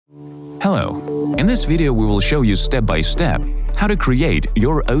Hello, in this video we will show you step by step how to create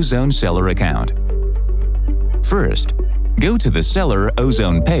your Ozon Seller account. First, go to the Seller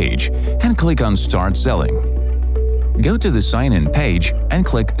Ozon page and click on Start Selling. Go to the Sign In page and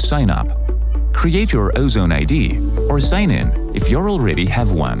click Sign Up. Create your Ozon ID or sign in if you already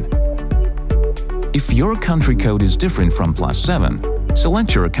have one. If your country code is different from +7,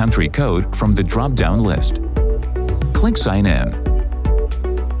 select your country code from the drop-down list. Click Sign In.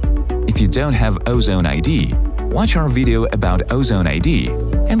 If you don't have Ozon ID, watch our video about Ozon ID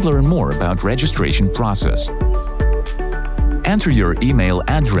and learn more about registration process. Enter your email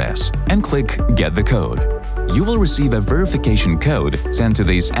address and click Get the code. You will receive a verification code sent to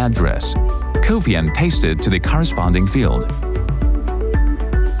this address. Copy and paste it to the corresponding field.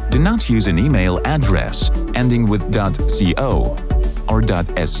 Do not use an email address ending with .co or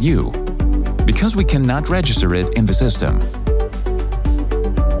 .su because we cannot register it in the system.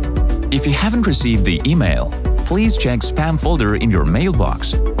 If you haven't received the email, please check spam folder in your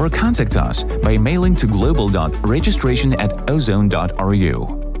mailbox or contact us by mailing to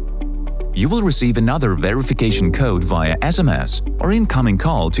global.registration@ozon.ru. You will receive another verification code via SMS or incoming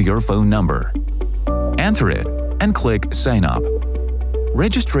call to your phone number. Enter it and click Sign Up.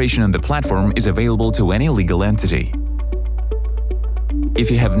 Registration on the platform is available to any legal entity. If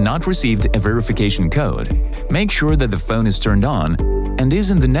you have not received a verification code, make sure that the phone is turned on and is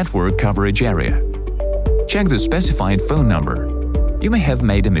in the network coverage area. Check the specified phone number. You may have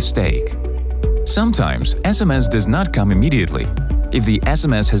made a mistake. Sometimes SMS does not come immediately. If the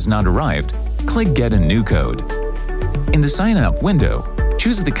SMS has not arrived, click Get a new code. In the Sign Up window,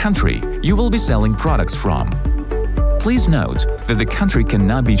 choose the country you will be selling products from. Please note that the country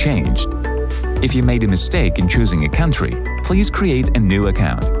cannot be changed. If you made a mistake in choosing a country, please create a new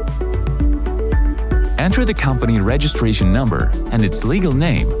account. Enter the company registration number and its legal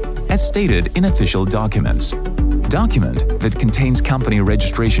name as stated in official documents. Document that contains company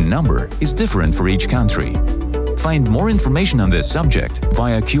registration number is different for each country. Find more information on this subject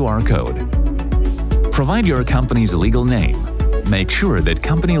via QR code. Provide your company's legal name. Make sure that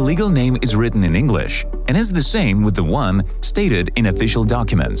company legal name is written in English and is the same with the one stated in official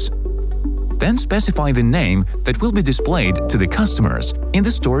documents. Then specify the name that will be displayed to the customers in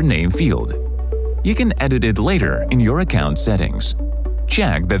the store name field. You can edit it later in your account settings.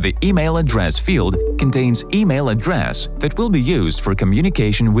 Check that the email address field contains email address that will be used for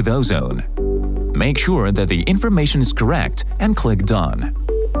communication with Ozon. Make sure that the information is correct and click Done.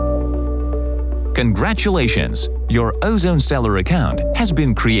 Congratulations! Your Ozon Seller account has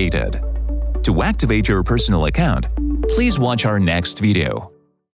been created. To activate your personal account, please watch our next video.